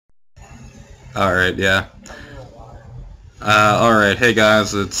Alright, yeah. Alright, hey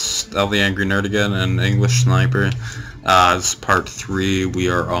guys, it's TheAngryNerd again and English Sniper. This is part 3. We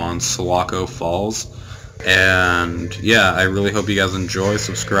are on Sulaco Falls. And yeah, I really hope you guys enjoy.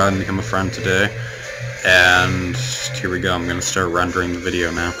 Subscribe and become a friend today. And here we go, I'm gonna start rendering the video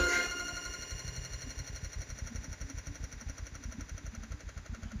now.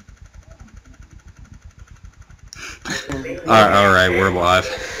 Alright, we're live.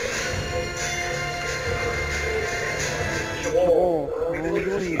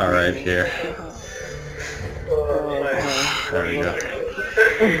 Alright, here. There we go.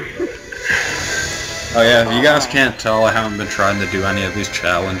 Oh yeah, if you guys can't tell, I haven't been trying to do any of these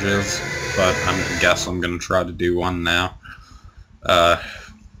challenges, but I guess I'm gonna try to do one now. Yeah,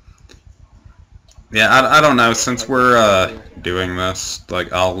 I don't know, since we're doing this,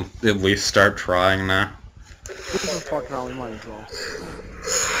 like, I'll at least start trying now. This is fucking all we might as well.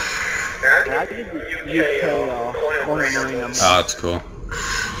 Oh, that's cool.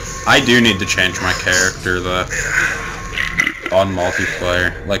 I do need to change my character, though, on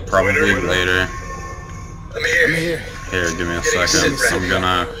multiplayer, like, probably later. I'm here. Here, give me a second. I'm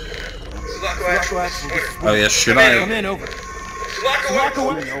gonna... Oh yeah, should I...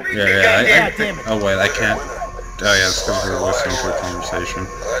 Yeah, oh wait, I can't... Oh yeah, it's because we're listening to a conversation.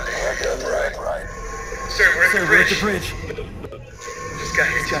 Sir, we're at the bridge. Just got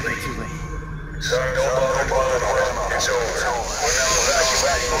here too late. Son, don't bother. It's over. We're now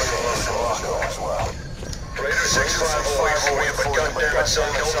evacuating Sulaco as well. Raider 654, we have begun damage, son.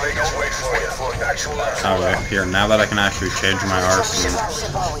 Don't make us wait for you. Oh, here, now that I can actually change my arsenal.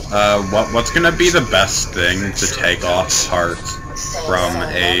 What's gonna be the best thing to take off parts from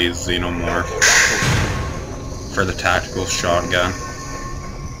a Xenomorph for the tactical shotgun?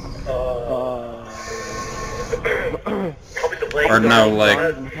 Or no, like...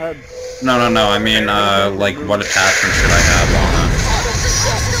 No, I mean, like, what attachment should I have on it?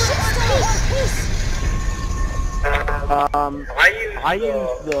 I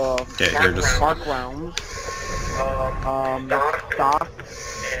use the arc rounds, stock,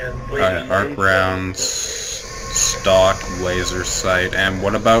 arc rounds, stock, laser sight, and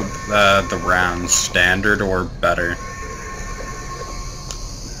what about the rounds, standard or better?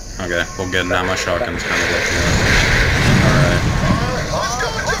 Okay, well good, now my shotgun's kind of looking like alright.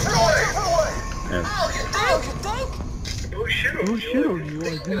 Yeah.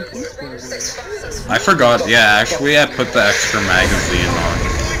 I forgot, yeah, actually I put the extra magazine on.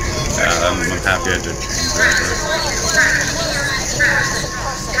 Yeah, I'm happy I did change that.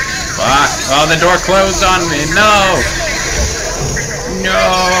 Fuck! Oh, the door closed on me! No! No!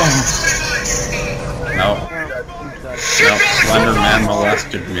 No, Slender Man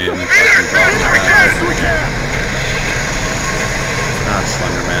molested me and fucking brought me back. Not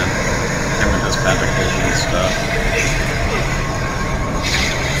Slender Man. Him and his tentacles and stuff.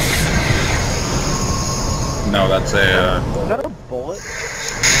 No, that's a, Is that a bullet?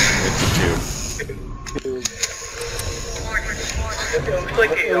 It's a tube.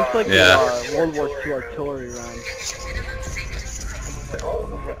 It looks like yeah. World War II artillery round.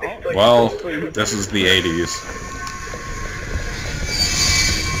 Well, this is the 80s.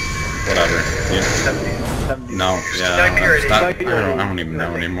 Whatever. Yeah. No, yeah, I don't even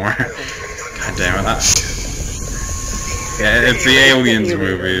know anymore. God damn it. Yeah, it's the Aliens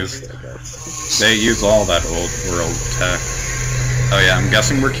movies. They use all that old world tech. Oh yeah, I'm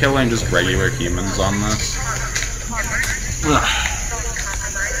guessing we're killing just regular humans on this.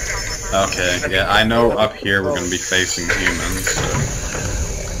 Okay, yeah, I know up here we're gonna be facing humans, so...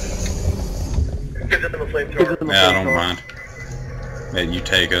 Yeah, I don't mind. Yeah, you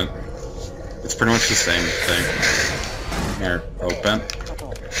take it. It's pretty much the same thing. Here, open.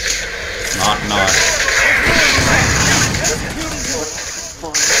 Knock.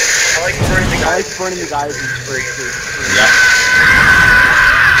 I like burning the guys in spray too. Yep.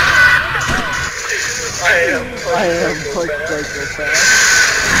 I am like psychopath.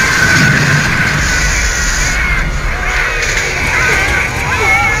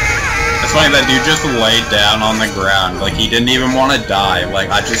 It's funny, that dude just laid down on the ground, like he didn't even want to die. Like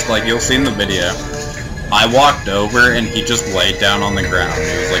you'll see in the video. I walked over and he just laid down on the ground. He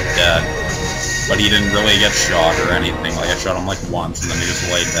was like dead. But he didn't really get shot or anything. Like I shot him like once and then he just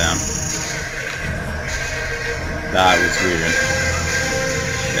laid down. That was weird.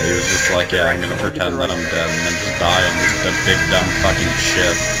 Yeah, he was just like, yeah, I'm gonna pretend that I'm dead and then just die on this big dumb fucking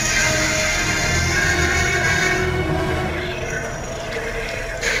ship.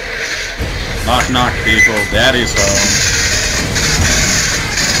 Knock, people. Daddy's home.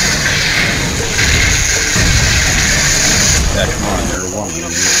 Yeah, come on, you're a woman. You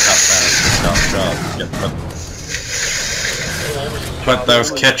need to cut that. Put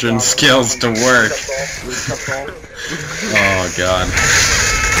those kitchen skills to work. Oh god.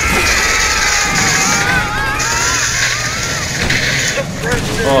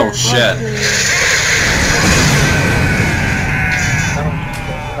 Oh shit.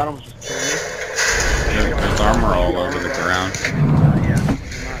 That almost just killed me. There's armor all over the ground.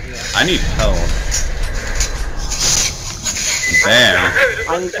 I need help. Damn.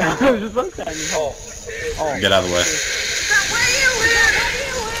 I was just about to say I need help. Oh. Get out of the way.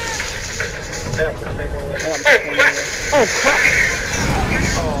 Oh crap!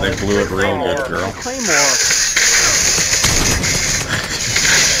 They blew it real good, girl. Claymore.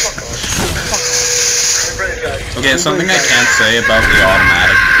 Okay, something I can't say about the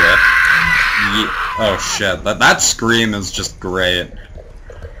automatic grip. Oh shit, that scream is just great.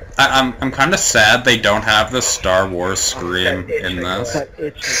 I'm kind of sad they don't have the Star Wars scream in this.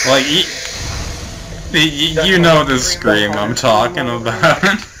 Like, you know the scream I'm talking about.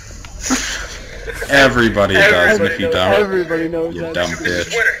 Everybody does, and if you don't, everybody knows you that. dumb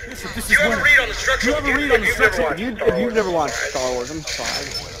bitch. You have a read on the structure. If you've never watched Star Wars, I'm sorry.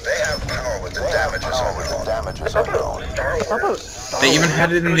 They have power, but the damages are known. They even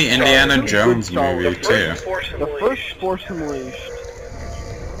had it in the Indiana Jones movie, too. The first Force Simulation.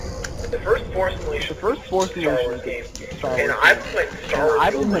 The first Force Simulation game. And I've played Star Wars.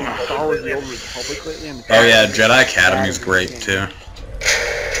 I've been playing Star Wars: The Old Republic lately. And Oh yeah, Jedi Academy's great, too.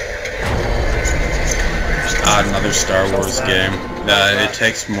 Another Star Wars game. It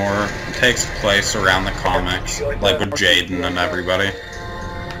takes place around the comics, like with Jaden and everybody.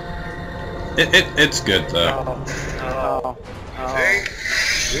 It's good though.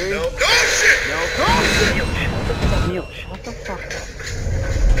 Neil, shut the fuck up.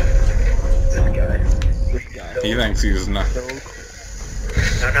 This guy. He thinks he's not. So cool.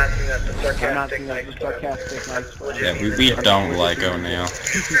 I'm not saying that's a sarcastic. I'm not saying that's a sarcastic, nice friend. Yeah, we don't like O'Neill.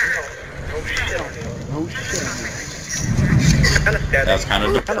 Oh shit. That's kind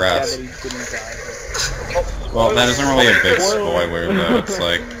of depressed. Well, that isn't really a big spoiler though. It's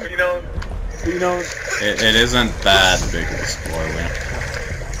like it isn't that big of a spoiler.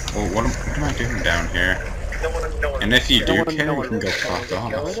 Well, what am I doing down here? And if you do care, you can go fuck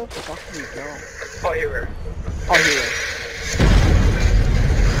off. Where the fuck do we go? Oh, here.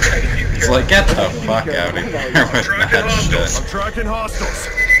 It's like, get the fuck out of here with that shit. I'm tracking hostiles.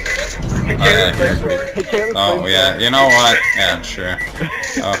 Oh yeah, you know what? Yeah, sure.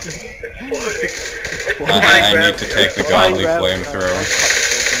 Oh. I need to take the godly flamethrower.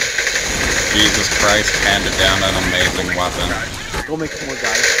 Jesus Christ, handed down an amazing weapon. Go make some more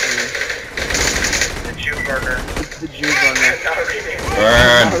guys. The Jew burner. It's the Jew burner.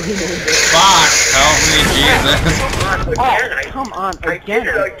 Burn! Fuck! Help me, Jesus! Oh, come on, again.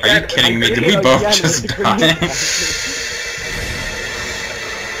 Are you kidding me? Did we both just die?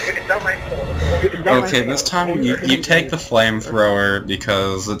 Okay, this time you take the flamethrower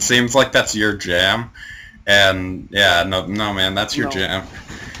because it seems like that's your jam. And yeah, no man, that's your jam.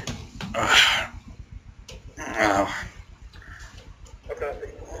 Oh.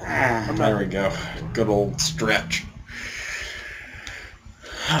 There we go. Good old stretch.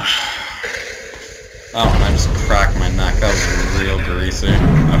 Oh, and I just cracked my neck. That was real greasy.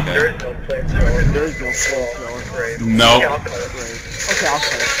 Okay. There is no flamethrower. Nope. Okay, I'll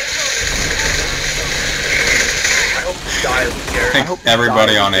play it. I think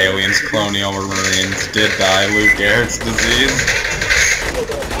everybody on Aliens, Colonial Marines did die Luke Garrett's disease.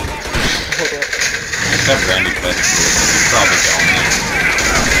 Except Randy Pitts. He's probably gone.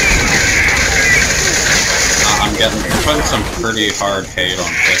 I'm putting some pretty hard hate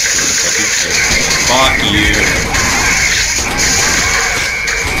on Pittsburgh, but he's good. Fuck you.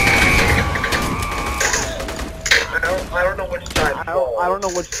 I don't know which side falls. I don't know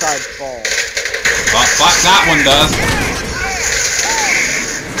which side falls. Oh, fuck, that one does.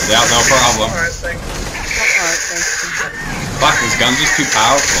 Yeah, no problem. Alright, thanks. Fuck, this gun's just too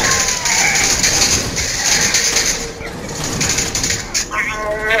powerful.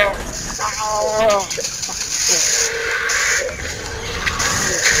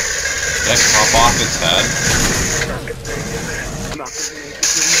 Did I pop off its head?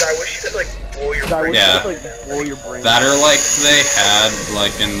 I wish you could, like, blow your brain. Yeah. Blow your brain. That or like they had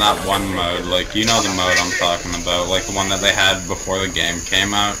like in that one mode, like you know the mode I'm talking about, like the one that they had before the game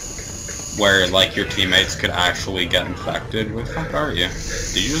came out, where like your teammates could actually get infected. Where the fuck are you?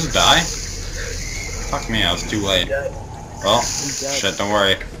 Did you just die? Fuck me, I was too late. Well, shit, don't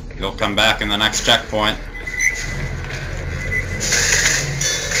worry. You'll come back in the next checkpoint.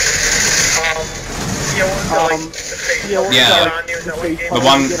 Yeah, well, like, Yeah, the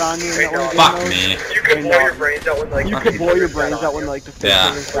one. Fuck me. You could blow your brains out when like You could blow your brains out when like the face Yeah.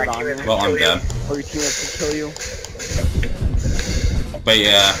 hunters got on you. Well, I'm dead. Or your teammates could kill you. But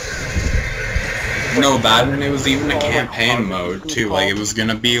yeah. No, bad when it was even a campaign mode too. Like it was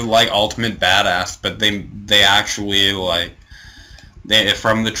gonna be like ultimate badass, but they actually like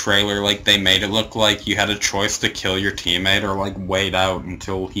from the trailer like they made it look like you had a choice to kill your teammate or like wait out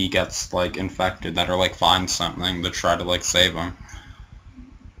until he gets like infected, that or like find something to try to like save him.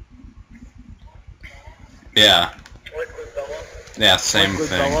 Yeah. Yeah, same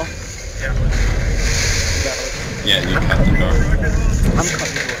thing. Yeah, you cut the door. I'm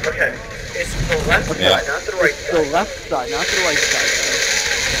cutting the door. Okay. It's the left side, Yeah. not the right It's side. the left side, not the right side.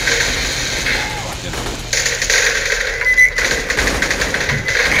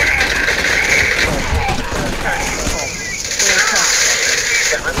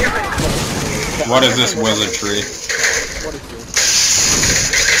 What is this wizardry? What is this?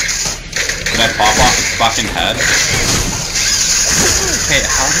 Did I pop off its fucking head? Hey,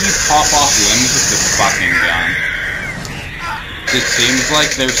 how do you pop off limbs with this fucking gun? It seems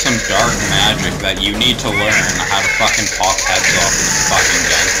like there's some dark magic that you need to learn how to fucking pop heads off with this fucking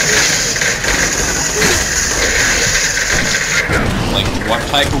gun. Like, what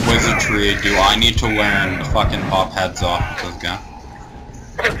type of wizardry do I need to learn to fucking pop heads off with this gun?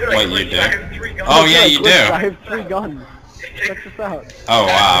 Wait, you do? Oh yeah, you do! I have 3 guns. Check this out. Oh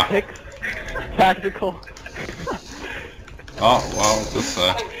wow. Picks, tactical. Oh, well,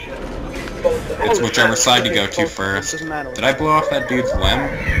 it's whichever side you go to first. Did I blow off that dude's limb?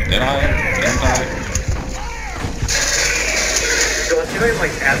 Did I? Didn't I? So let's see if I can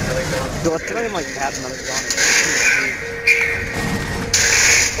like add another gun. So let's try and like add another gun.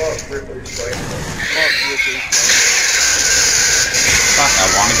 Oh, Ripley's right. Fuck, I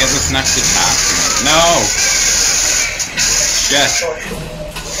want to get this next attachment. No! Shit.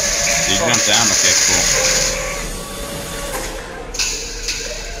 You jumped down, okay, cool.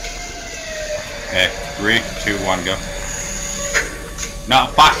 Okay, 3, 2, 1, go. No,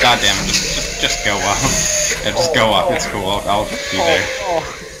 fuck, goddammit, just go up. Yeah, just go up, it's cool, I'll just be there.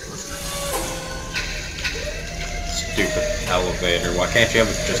 Stupid elevator, why can't you have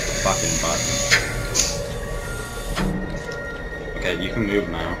just a fucking button? Okay, you can move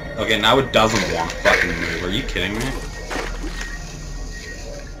now. Okay, now it doesn't want to fucking move, are you kidding me?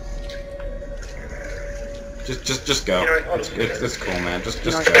 Just go. It's cool, man, just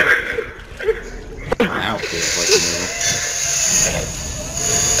go. Now it feels like moving.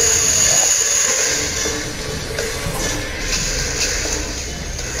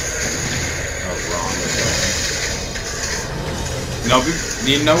 Oh, wrong. No,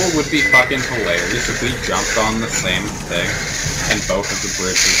 you know what would be fucking hilarious if we jumped on the same thing and both of the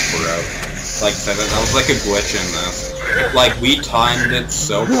bridges were out. Like, that was like a glitch in this. Like, we timed it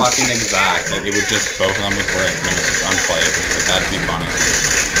so fucking exact that it would just, both of them would break and it was just unplayable. Like, that'd be funny.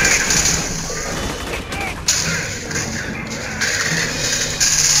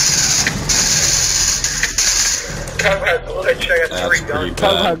 That's pretty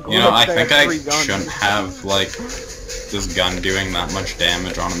bad. You know, I think I shouldn't have, like, this gun doing that much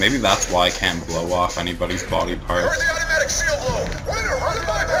damage on it. Maybe that's why I can't blow off anybody's body parts.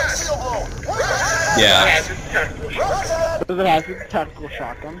 Yeah. Does it have a tactical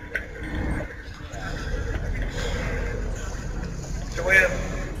shotgun? So we have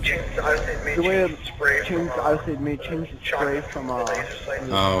changed the change the spray from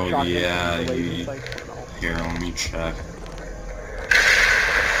Oh yeah, here, let me check.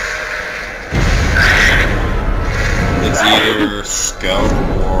 It's either scope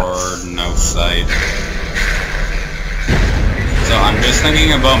or no sight. So I'm just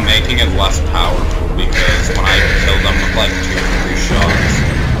thinking about making it less powerful because when I kill them with like 2 or 3 shots,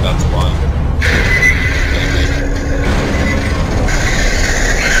 that's why.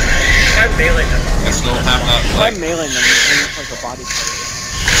 I'm mailing them. I still have that like... I'm mailing them, it's like a body part.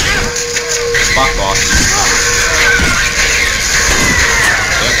 Fuck off.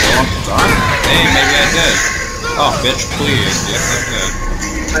 Well, done? Hey, maybe I did. Oh, bitch, please. Yes, I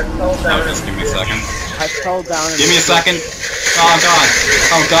did. Oh, just give me a second. I fell down and... Give me a second. Oh, God.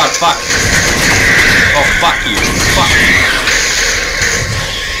 Oh, God, fuck. Oh, fuck you. Fuck you.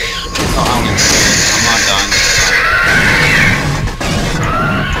 Oh, I don't even know. I'm not done.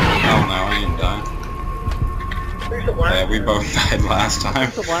 Oh, no, I ain't done. Yeah, we both died last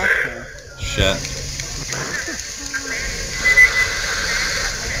time. What's the last time? Shit.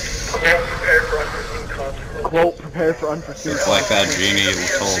 Quote, prepare for unforeseen It's like that genie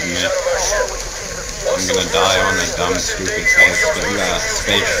told me. I'm gonna die on the dumb, stupid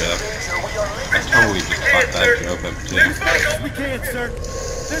spaceship. I totally just fucked that joke up too. We can't, sir.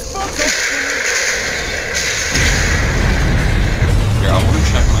 There's folks. Here, I wanna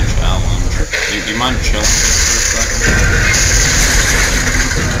check my challenge. Do you mind chilling for a second?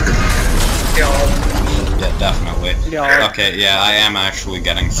 Yeah, definitely. Okay, yeah, I am actually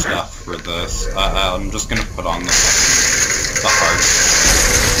getting stuff for this. I'm just gonna put on the heart.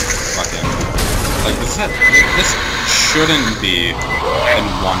 Fucking. Like, this shouldn't be in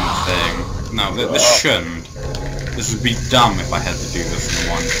one thing. No, this shouldn't. This would be dumb if I had to do this in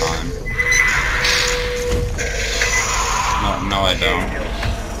one time. No, I don't.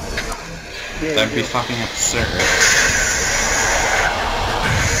 That'd be fucking absurd.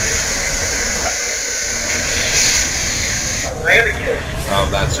 Oh,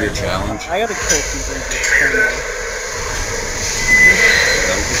 that's your challenge? I gotta kill people.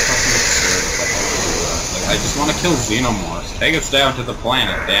 That would be fucking absurd if I had to do that. Like, I just want to kill xenomorphs. Take us down to the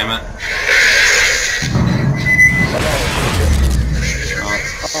planet, damn it.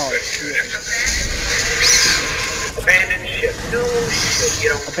 Oh, shit. Abandoned ship. No shit, you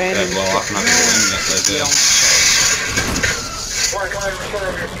don't. Abandoned Blow off another wing, yes I did.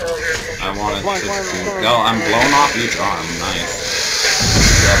 I wanted to... Oh, I'm blowing off each arm, nice.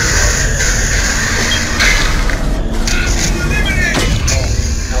 Yep.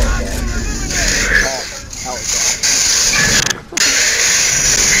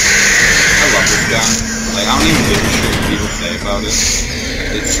 I love this gun. Like, I don't even give a shit what people say about it.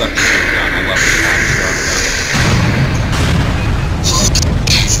 It's such a good gun. I love this gun.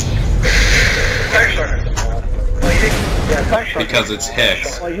 Because it's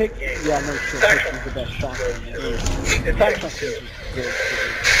Hicks. Well, yeah, no shit. Hicks is the best shotgun in the game. The back shotgun is good too.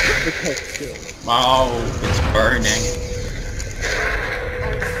 It's Hicks too. Oh, it's burning.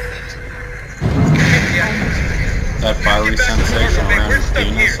 That fiery sensation around his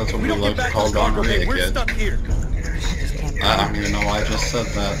penis, that's what we like to call gonorrhea, kid. I don't even know why I just said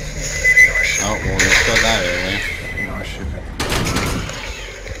that. Oh, well, you said that earlier. No, I shouldn't.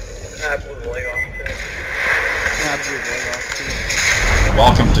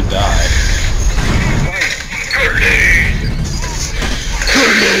 Welcome to die.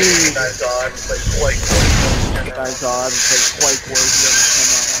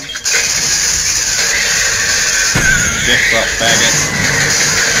 Dicks up, faggot.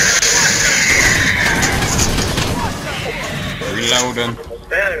 Reloading.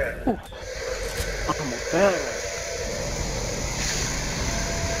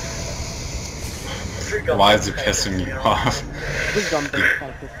 Why is it pissing you off? This gun thing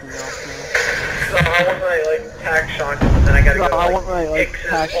kind of pissing me off now. So I want my tack shotgun, and then I gotta go I want my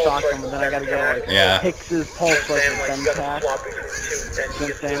tack shotgun, and then I gotta go Hicks's pulse rifle, then tack. You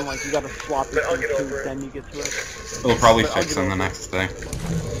know saying? Like, you gotta swap it to two, then you get to it. It'll probably fix in the next thing.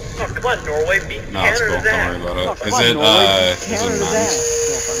 Oh, come on, Norway, beat No, it's cool, don't worry about it. Is it men's?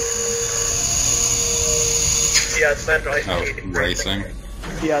 Yeah, it's meant ice Oh, skating. racing.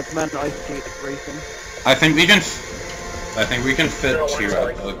 Yeah, it's meant ice skate racing. I think we can fit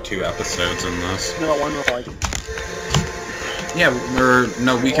two episodes in this. No, one more like. Yeah,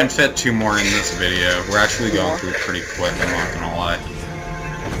 no, we can fit two more in this video. We're actually going through it pretty quick, I'm not gonna lie.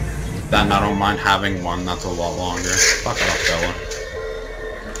 Then I don't mind having one that's a lot longer. Fuck off, Bella.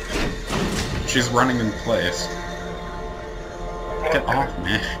 She's running in place. Get off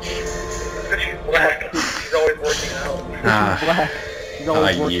me. She's black. She's always working out. Black. She's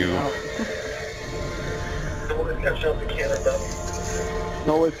always working you. out. Always catching up to Canada.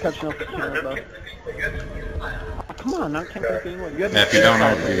 Always catching up to Canada. Oh, come on, not can't be England. Yeah, if you don't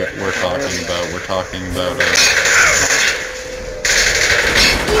know what we're talking about, we're talking about we'll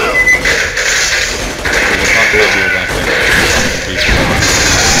talk about the Olympics.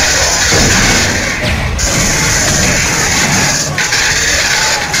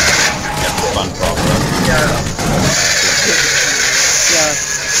 Get the fun problem. Yeah.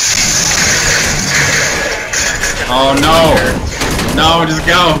 Oh no! No, just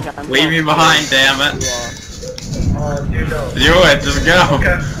go! Leave me behind, damn it! Do it, just go!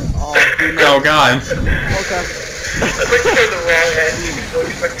 Oh god. Okay. That's like for the wrong end.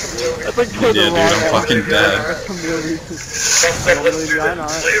 That's like for the Yeah, dude, I'm fucking dead.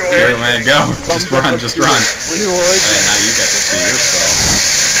 Here, man, go! Just run, just run! Hey, now you get to see yourself.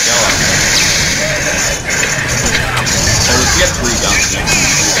 Go on. So let's get 3 guns next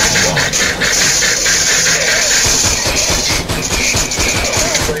time.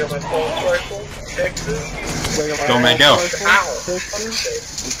 Go, man, go! Ow!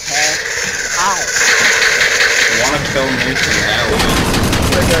 I wanna kill me from the alley.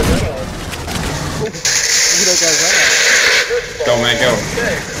 Don't make out.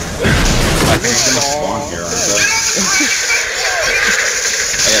 I think he's gonna spawn here, aren't they?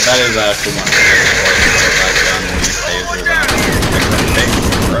 Oh, yeah, that is actually one of the things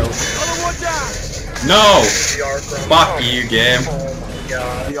No! Fuck you, game.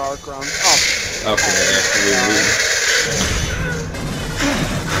 The arc round. Oh. Okay,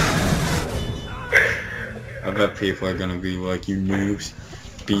 I bet people are gonna be like, you noobs,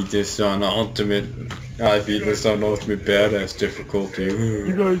 beat this on ultimate. I beat this on ultimate badass difficulty.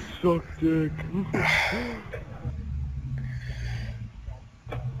 You guys suck dick.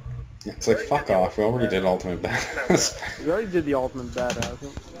 It's like, fuck off, we already did ultimate badass. We already did the ultimate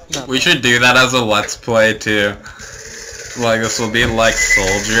badass. We should do that as a let's play too. Like, this will be like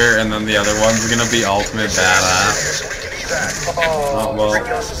Soldier, and then the other one's gonna be ultimate badass. Oh, well.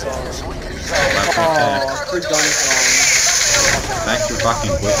 That's okay. Thanks for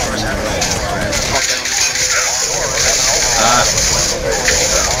fucking whispering that way.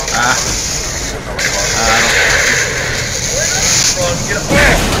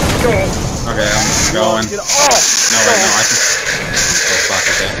 Okay, I'm going. No, wait, no, I can... Oh, fuck,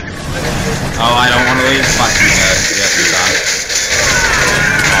 okay. Oh, I don't want to leave. Fuck you, guys. Yes, you're done.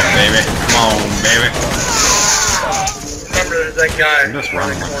 Come on, baby. Come on, baby. Remember, there's that guy. I'm just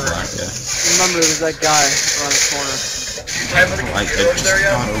running like a black guy. Remember, there's that guy around the corner. Did you type on the I computer over just there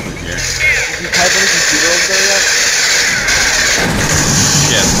yet? got over here. Did you type on the computer over there yet?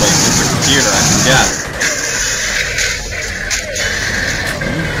 Shit, wait, it's a computer, I can get.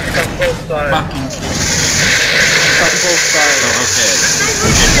 On both sides. Fucking On both sides. Oh, okay.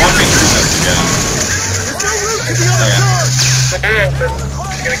 Okay, walk me through this again. Okay. Door open.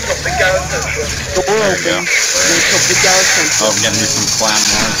 You're gonna kill the guy with attention. Door There open. you go. You're gonna kill big guy with attention. Oh, get me some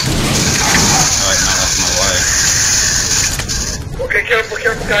claymores. Oh, wait, no, that's my way. Okay, careful,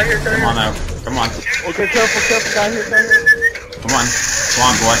 guy here, Come on out. Come on. Okay, careful, guy here, guy here. Come on. Come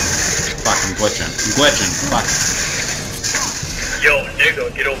on, boy. Fuck, I'm glitching. I'm glitching. Fuck. Yo,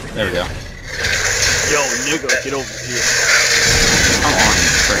 nigga, get over here. There we go. Yo, nigga, get over here. Come on, you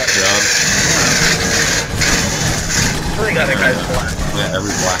prick job. Really got a guy's black. Yeah,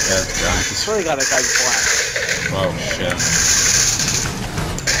 every black guy's giant. It's really got a guy's black. Oh, shit.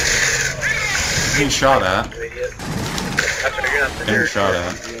 Getting shot at. You idiot. That's what you're not the Getting nerd. shot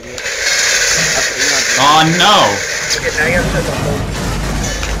at. That's what you're not doing. Oh, no! Okay, now you gotta type on both.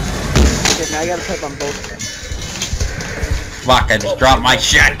 Okay, now you gotta type on both. Fuck, I just dropped my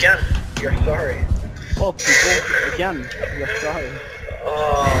shit. Again, you're sorry. Well, people, again, you're sorry.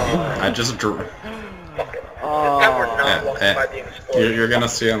 Oh. I just drew. That were not walking Yeah, by the explosion. You're gonna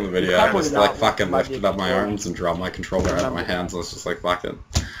see on the video, I Probably just not like fucking by the lifted up my explosion. arms and dropped my controller out of my hands. I was just like, fuck it.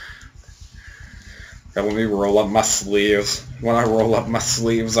 Yeah, let me roll up my sleeves. When I roll up my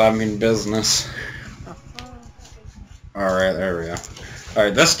sleeves, I mean business. Alright, there we go.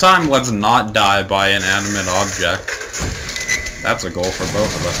 Alright, this time let's not die by an animate object. That's a goal for both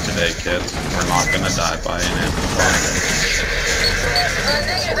of us today, kids. We're not gonna die by an animate object.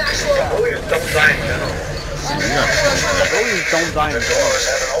 Always don't die in general. Always don't die in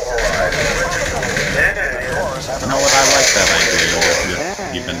general. You know what, I like that idea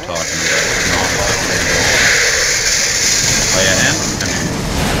you've been talking about. Oh yeah, and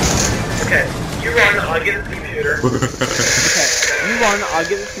Okay, you run, I'll get the computer. Okay, you run, I'll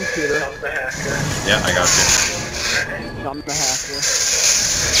get this computer. I'm the hacker. yeah, I got you. I'm the hacker.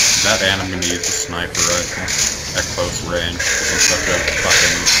 That anime needs a sniper rifle at close range. I'm such a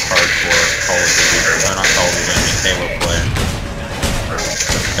fucking hardcore Call of Duty, or not Call of Duty, I mean Halo player.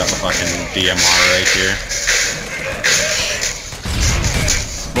 Got the fucking DMR right here.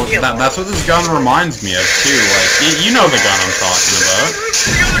 Well, that's what this gun reminds me of too. Like, you know the gun I'm talking about.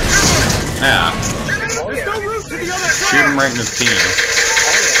 Yeah. Shoot him right in his penis.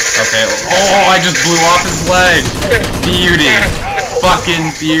 Okay. Oh, I just blew off his leg. Beauty.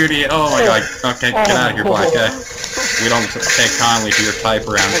 Fucking beauty. Oh my god. Okay, get out of here, black guy. We don't take kindly to your type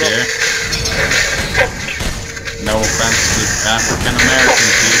around here. No offense to African American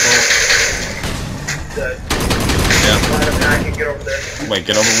people. Yeah. Get over there. Wait,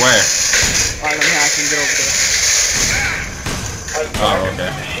 get over where? Alright, I'm hacking, get over there. Oh,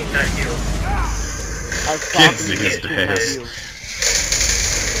 okay. Not you. I was Kids talking these to days. you.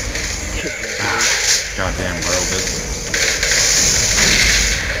 Goddamn robots.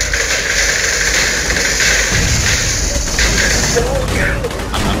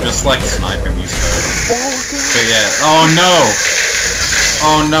 I'm just like sniping these guys. But yeah. Oh no!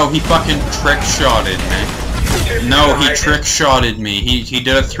 Oh no, he fucking trick-shotted me. No, he trick-shotted me. He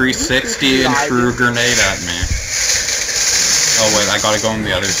did a 360 and threw a grenade at me. Oh wait, I gotta go on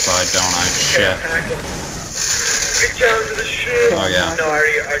the other side, don't I? Shit. Good job to the ship. Oh yeah. No, I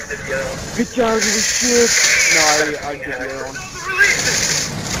already did the other one. Good job to the ship. No, I did the other one.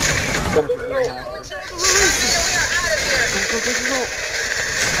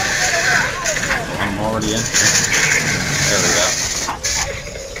 I'm already in here. There we go.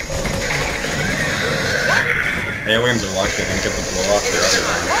 Aliens are lucky they didn't get to blow off their other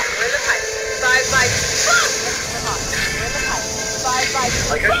one.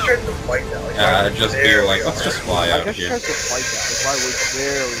 I guess try to fight that. Just be like, let's just fly out I guess here. try to fight that. If I was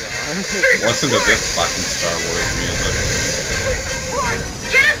there, we are. Listen to this fucking Star Wars music.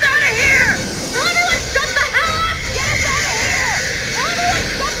 Get us out of here! Everyone, shut the hell up! Get us out of here! Everyone,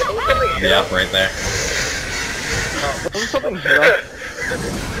 shut the hell up! Yep, right there. Wasn't something hit us?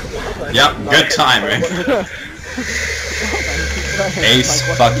 Yep, good timing. Ace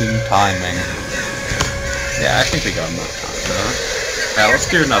fucking timing. Yeah, I think we got enough time. Yeah, let's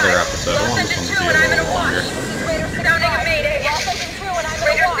do another episode. I want this one to be a little longer. Sounding a mayday.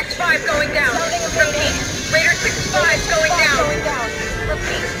 Raider 6-5 going down. Repeat. Raider 6-5 going down.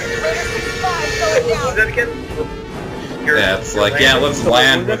 Repeat. Raider 6-5 going down. Was that again? Yeah, it's like, yeah, let's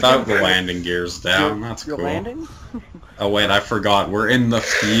land without the landing gears down. That's You're cool. landing? Oh wait, I forgot. We're in the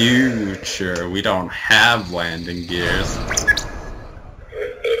future. We don't have landing gears.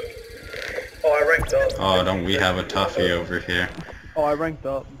 Oh, I ranked up. Oh, don't we have a toughie over here? Oh, I ranked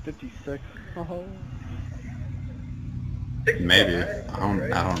up 56. Oh. Maybe. I don't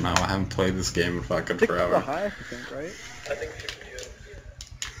know. I haven't played this game in fucking 6 is the forever. highest, I think, right? I think 60 is.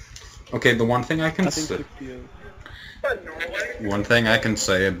 Okay, the one thing I can I think say. 60 is. One thing I can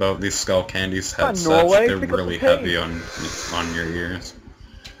say about these Skull Candies Not headsets, Norway, they're pick up really the pig. heavy on your ears.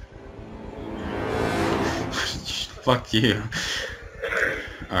 Fuck you.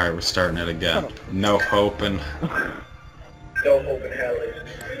 Alright, we're starting it again. No hope and... No hope in hell is.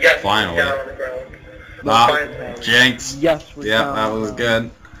 Yes, Finally. down on the ground. Ah, jinx! Yes, we're Yeah, down. that was good.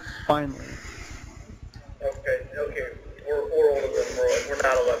 Finally. Okay. We're older than Roy. We're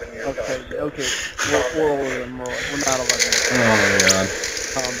not 11 years old. Okay. We're older than Roy. We're not 11 years old. Oh my god.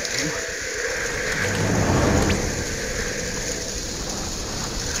 Calm down.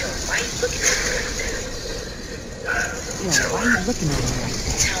 Why are you looking at me like that? Yeah, why are you looking at me like that?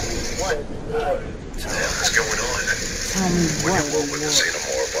 Tell me what? What's going on? Tell me what?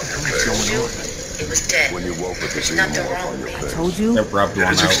 What's going on? It was dead. When you woke with the There's nothing wrong with I me. told you, It rubbed one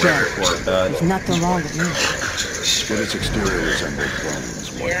out right before it died. there's nothing wrong with me. But its exterior resembled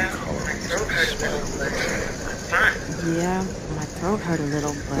bones, one Yeah, color. my throat hurts a little, but I'm fine. Yeah, my throat hurt a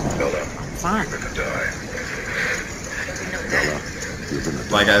little, but I'm fine. How did you know that? You've been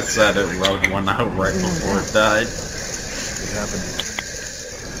Like I said, it rubbed one out right before it died. It happened.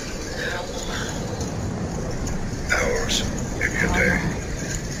 How long? Hours, maybe a day.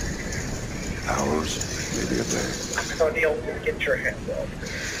 Hours, maybe a day. So Neil, get your hands up.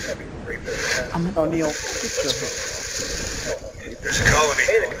 That'd be great. Oh, Neil, get your head. There's a colony.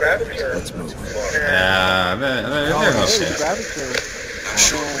 Hey, the gravity. Let's move. Yeah, they're Hey, the okay. gravity.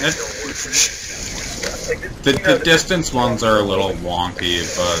 The distance ones are a little wonky,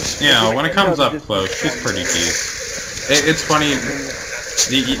 but, you know, when it comes up close, she's pretty decent. It's funny...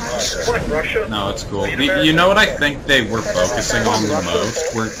 Russia? No, it's cool. You know what I think they were focusing on the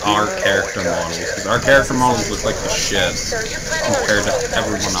most were our character models, because our character models look like the shit compared to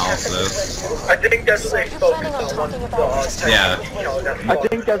everyone else's. I think that's what they focused on one Yeah. I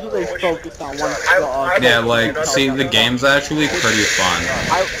think that's what they focused on once. Yeah, like, see, the game's actually pretty fun.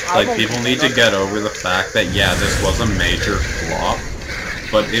 Like, people need to get over the fact that, yeah, this was a major flop.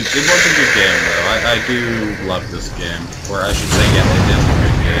 But it was a good game, though. I do love this game. Or I should say, yeah, it is a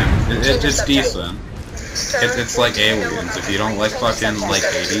good game. It's decent. It's like Aliens. If you don't like fucking, like,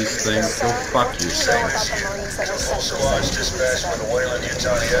 80s things, go fuck yourself.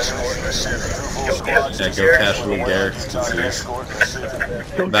 Yeah, go catch Lou Gehrig's disease.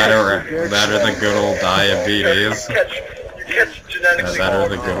 That or the good old diabetes. Yeah, that or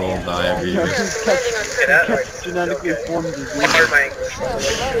the good old diabetes. Catch genetically formed disease.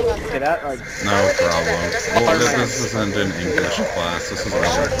 Okay, that, like... No problem. Well, this isn't an English class. This is our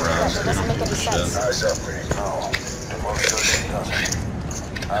friends. We don't give a shit.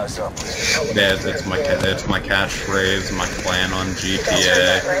 Yeah, it's my catchphrase, my clan on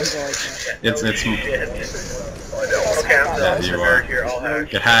GTA. It's yeah, you are.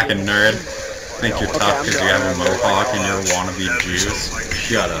 Get hacking, nerd. Think you're tough because you have a mohawk and you're a wannabe juice?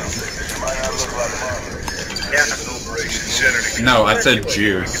 Shut up. No, I said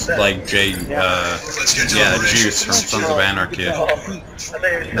juice, like yeah, juice from Sons of Anarchy.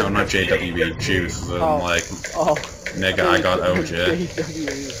 No, not JWB, juice, like... Oh. Nigga, I got OJ.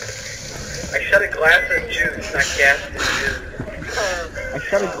 I shot a glass of juice, not gas to juice. I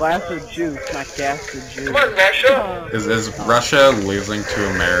shot a glass of juice, not gas to juice. Come on, Russia! Is Russia losing to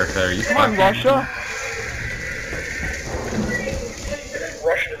America? Are you Come on, Russia!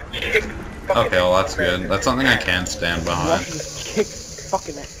 Russia kicked fucking... Okay, well that's good. That's something I can stand behind. Russia kicked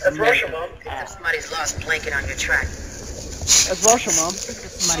fucking ass. That's Russia, Mom. Somebody's lost blanket on your track. That's Russia, Mom.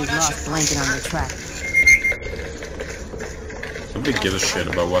 Somebody's lost blanket on your track. Nobody gives a shit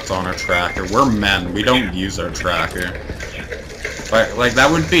about what's on our tracker. We're men. We don't use our tracker. Like that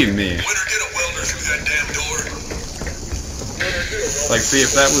would be me. Like, see,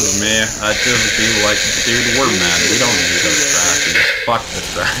 if that was me, I'd just be like, dude, we're men. We don't use our trackers. Fuck the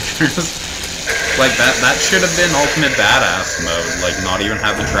trackers. Like, that should have been ultimate badass mode. Like, not even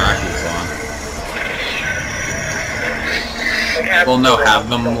have the trackers on. Well, no, have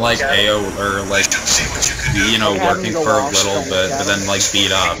them, like, AO, or, like, you know, working for a little bit, but then, like,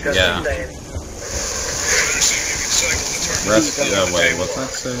 beat up, yeah. Wait, what's that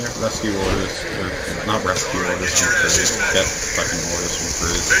say? Rescue orders, or, not rescue orders from Cruise, get fucking orders from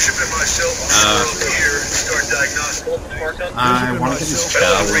Cruise. I want to get this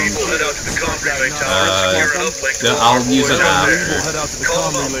challenge. I'll use it after.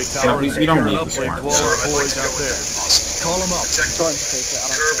 No, we don't need the smart gun. Call him up.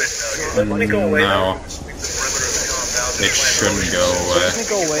 No. It shouldn't go away. Doesn't it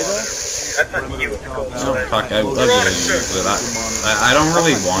go away, though? No, fuck, I really use it. I don't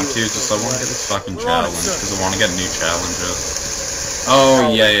really want to, just I want to get this fucking challenge, because I want to get new challenges. Oh,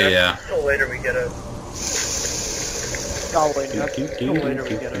 yeah. Until later we get a... Later we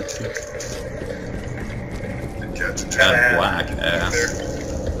get it. That black ass.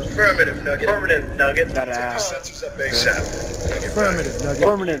 Affirmative nugget. Affirmative nugget. That ass. Affirmative, nugget.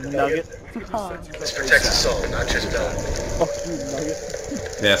 Affirmative nugget. This protects us all, not just Bell. Fuck you, nugget.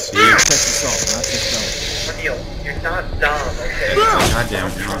 Yes, you. Emil, you're not dumb, okay? God damn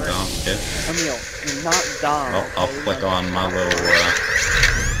it, you're not dumb, kid. Emil, you're not dumb. I'll flick on my little,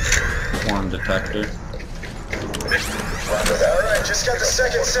 form detector. Alright, just got the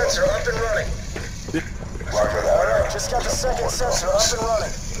second sensor up and running. Alright, just got the second sensor up and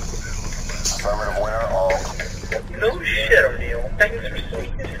running. Affirmative winner, all. No shit, O'Neal. Thanks for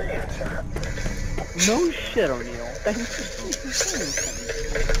saying that. No shit, O'Neal. Thanks for saying that.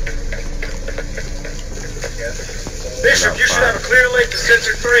 Bishop, you should have a clear link to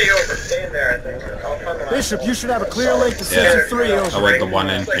sensor 3, over. Stay in there, I think. Bishop, you should have a clear link to sensor 3, over. I want the one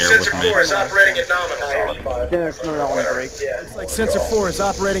in here with Sensor me. 4 is operating at nominal. There's no on break. Yeah. It's like sensor 4 is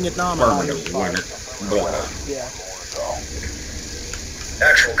operating at nominal. Affirmative winner. Yeah.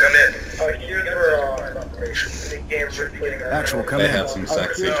 Actual, come in. Here's where, the games are playing. Actual, come They in. have some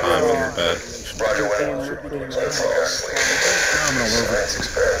sexy time in their bed. Roger, winner. Nominal, over.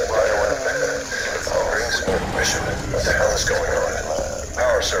 Mission. What the hell is going on?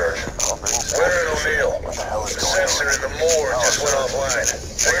 Power surge. Winner and O'Neal. The sensor in the morgue just went offline.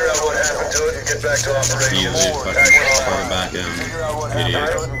 Figure out what happened to it and get back to operation. Easy, fucking plug it back in.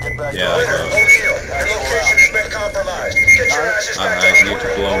 Idiot. Yeah, Winner, O'Neal. Your location has been compromised. Get your asses back I need to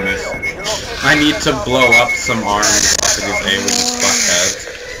blow me. I need to blow up some arms off of these alien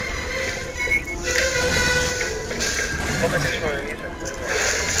fuckheads.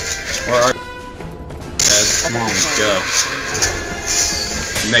 Where are you? Come on, let's go.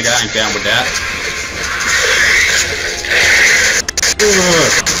 Nigga, I ain't down with that.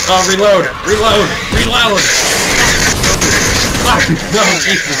 Oh, reload! Reload! Reload! Oh, no,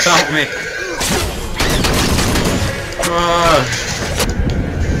 Jesus, help me!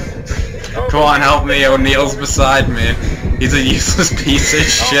 Come on, help me, O'Neal's beside me. He's a useless piece of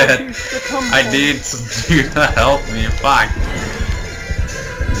shit. I need you to help me, fuck.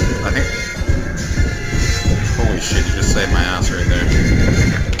 I think... Holy shit, you just saved my ass right there.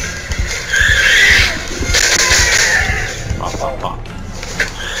 Pop, pop, pop.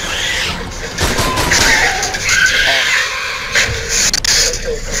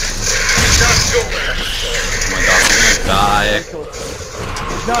 Oh my god, I'm gonna die.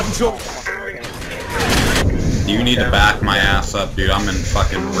 Not until... You need to back my ass up, dude. I'm in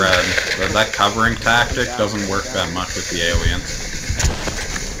fucking red. That covering tactic doesn't work that much with the aliens.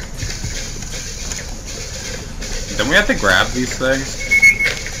 Then we have to grab these things.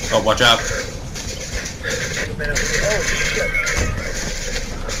 Oh, watch out.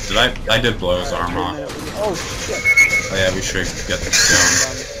 I did blow his arm off. Oh shit. Oh yeah, we should get this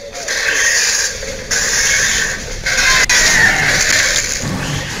going.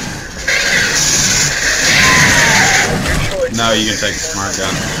 No, you can take the smart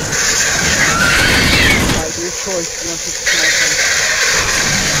gun. choice. You want to take the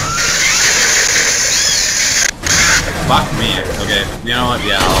Fuck me. Okay, you know what?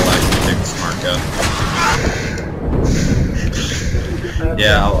 Yeah, I'll actually take the smart gun.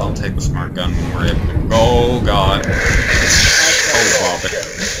 Yeah, I'll take the smart gun when we're able to. Oh god. Oh, Bobby.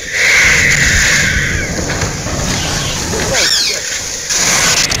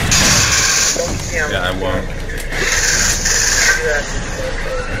 Yeah, I won't.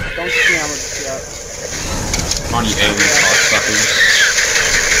 Don't scam us yet. Come on, you alien cocksuckers.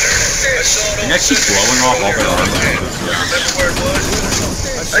 You guys keep blowing off all their armor. Remember where it was?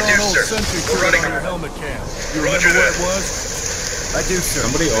 I saw an old sentry turret on your helmet cam. You remember where it was? I do, sir.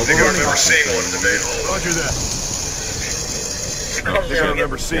 Somebody I think I overrun remember the seeing one in the main hallway. Roger that. I think I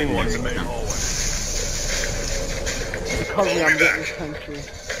remember seeing one in the main hallway. Because I'm getting country.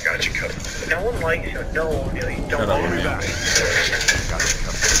 Got you covered. No one likes you. No, you don't Shut up, like man.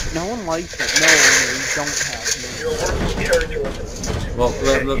 No one likes it. No, you don't have me. Well,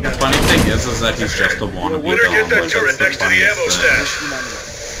 the funny thing is that he's just a wannabe Better get Dom, that which turret is the next to the ammo funniest thing. stash.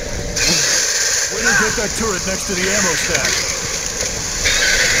 Where did you get that turret next to the ammo stash?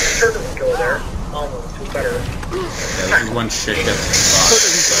 Turtle will go there. Almost. It's better. Yeah, this is when shit gets fucked,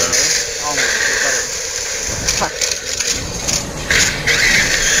 so...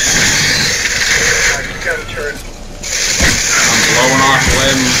 Gun turret. I'm blowing off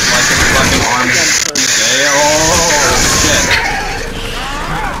limbs like a fucking army. Oh, shit.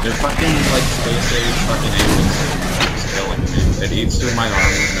 They're fucking, like, space age fucking aliens. It's killing me. It eats through my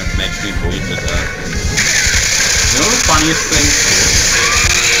armor and it makes me bleed to death. You know the funniest thing?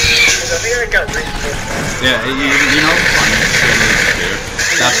 Yeah, you know the funniest thing is, too?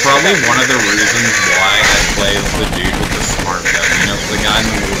 That's probably one of the reasons why I play as the dude with the smart gun. You know, the guy in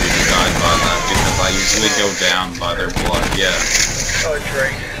the movie who died by that, because I usually go down by their blood, yeah. Oh,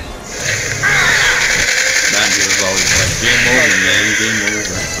 Drake. That dude is always like, game over, man, game over.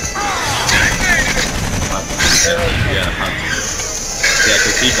 Yeah,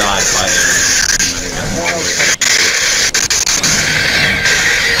 because he died by aliens.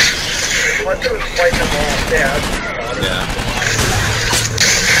 Once it was fighting them all, yeah.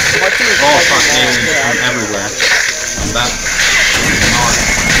 Oh fuck, aliens from everywhere. And that's not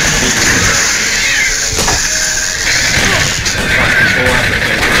fucking whole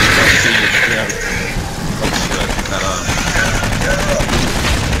episode where you don't see your shit.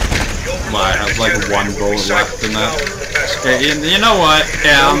 Well, I have like one bullet left in that. Okay, you know what?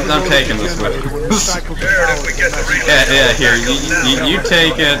 Yeah, I'm taking this with yeah, here, you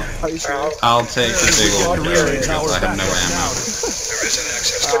take it. I'll take the big old gun because I have no ammo.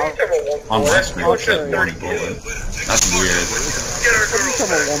 On my screen, it said one bullet. That's weird.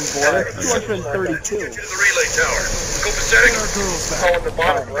 That's 232. Get to the relay tower. Go pathetic. Oh, on the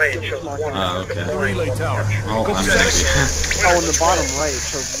bottom right, it shows one. Oh, okay. Relay tower. Oh, I'm gonna Oh, on the bottom right, it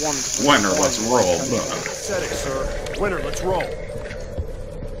shows one. Winner, let's roll. Pathetic, sir. Winner, let's roll.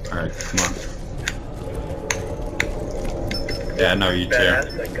 Alright, come on. Yeah, no, you too. Oh,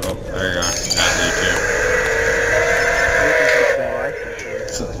 there you go. Yeah, you too.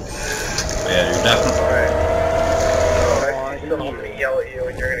 Yeah, you're definitely... I'm gonna yell at you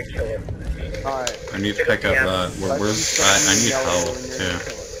and you're gonna kill him. Alright. I need to pick up that. Where's... I need health, too.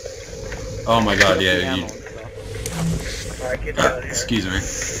 Oh my god, yeah, you... Alright, get down here. Excuse me.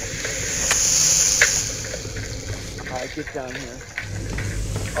 Alright, get down here.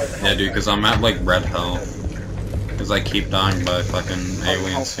 Yeah, dude, because I'm at, like, red health. Because I keep dying by fucking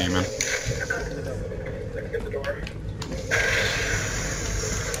alien semen. Get the door.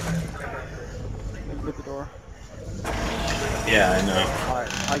 Get the door. Yeah, I know.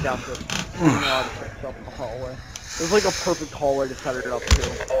 Alright, I got this. I know how to fix up the hallway. There's like a perfect hallway to set it up too.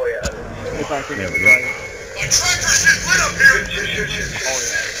 Oh yeah. If I think Yeah, it's we- right. I'm trying for shit lit up here. Shoot. Oh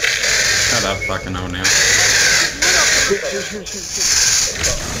yeah. Shut up, fucking O'Neil.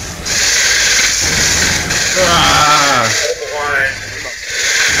 Ah!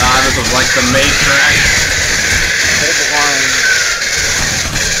 This is like the Matrix. Hold the line.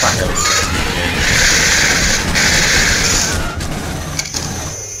 Fuck, that was so good.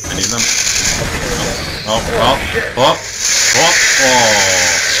 I need them.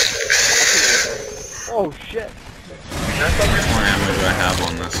 Oh shit. How much more ammo do I have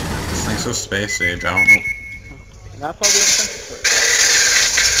on this? This thing's so space age, I don't know. And that's why we have sensor.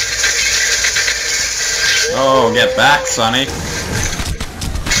 Oh, get back, Sonny.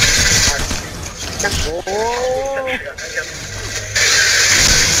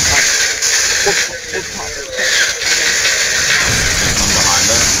 From behind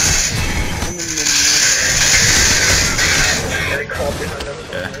us.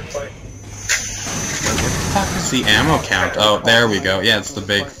 Okay. What the fuck is see ammo count. Oh, there we go. Yeah, it's the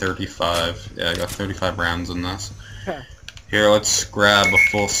big 35. Yeah, I got 35 rounds in this. Here, let's grab a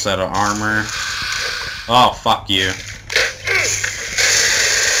full set of armor. Oh, fuck you.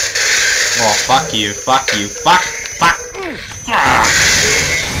 Oh, fuck you, fuck you, fuck.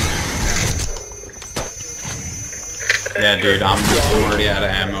 Yeah, dude, I'm already out of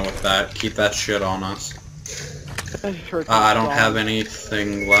ammo with that. Keep that shit on us. I don't have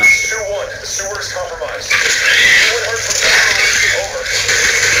anything left. sh1t, the sewer is compromised.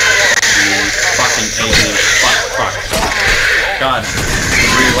 You fucking alien. Fuck. God.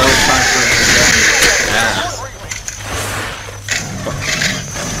 Reload time for the gun. Ass.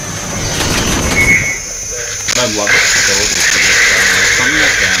 I love the stability for this gun. It's something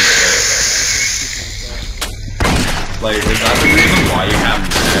I can say. Like, is that the reason why you have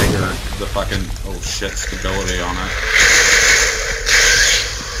mag or the fucking, oh shit, stability on it?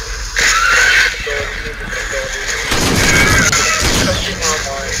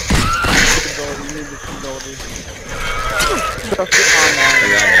 I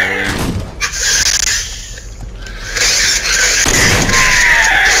got everything.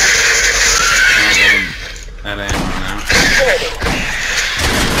 That ammo now.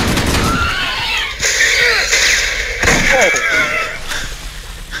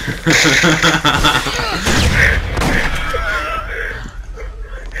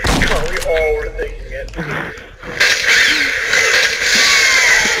 We all were thinking it.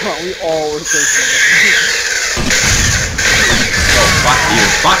 We all were thinking it. Oh,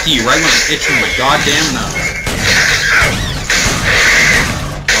 fuck you, right when I'm itching my goddamn nose.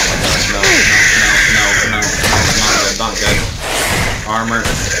 Oh my god, no, not good. Armor.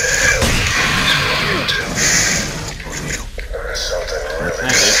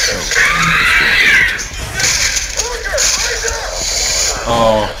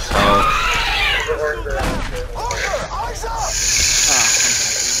 Oh,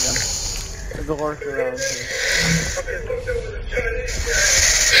 There's a horse around here.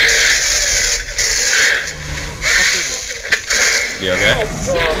 you okay?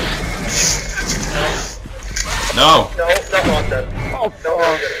 No! No, not on that. No,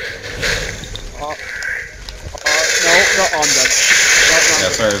 not on that. Yeah,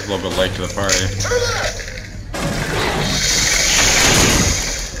 sorry, I was a little bit late to the party.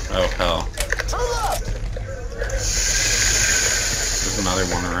 Oh, hell. There's another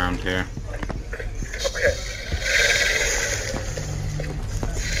one around here.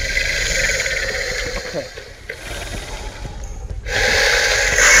 Okay.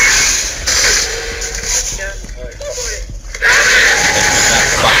 That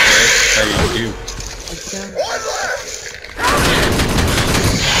fucker, how you do?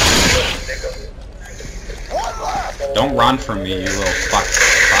 Don't run from me, you little fuck.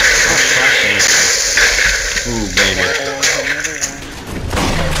 Ooh, baby.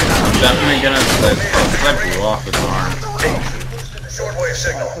 I'm definitely gonna I blew off his arm. Shortwave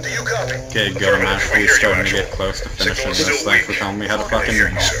signal. Do you copy? Okay, good. I'm actually starting to get close to finishing this. Thanks for telling me how to fucking...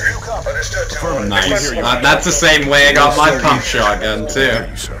 Understood. Nice. That's the same way I got my pump shotgun, too.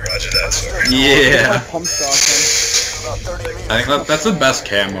 Roger that, sir. Yeah. Pump shotgun. I think that's the best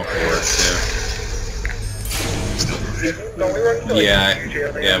camo for it, too.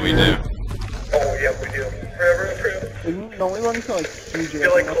 Yeah, we do. Oh, yeah, we do. Forever. Don't we run into like huge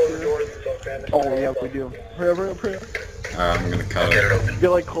Feel like close the doors and stuff, man. Oh yeah, we do. Forever. I'm gonna cut Get it it. open.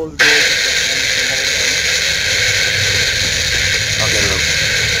 Feel like close doors and I'll get it open.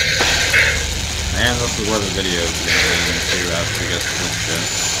 And this is where the video is gonna end too after we get to this shit.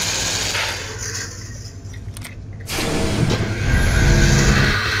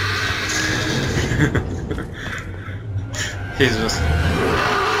 He's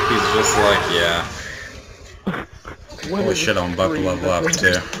just like, yeah. Holy shit, I'm about to level up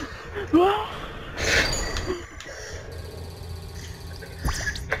too.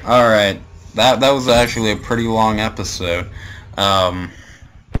 Alright, that was actually a pretty long episode.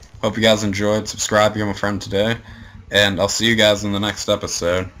 Hope you guys enjoyed. Subscribe, become a friend today. And I'll see you guys in the next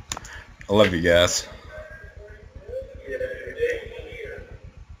episode. I love you guys.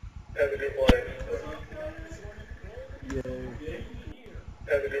 Have a good life. Yay.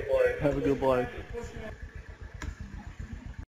 Have a good life. Have a good life.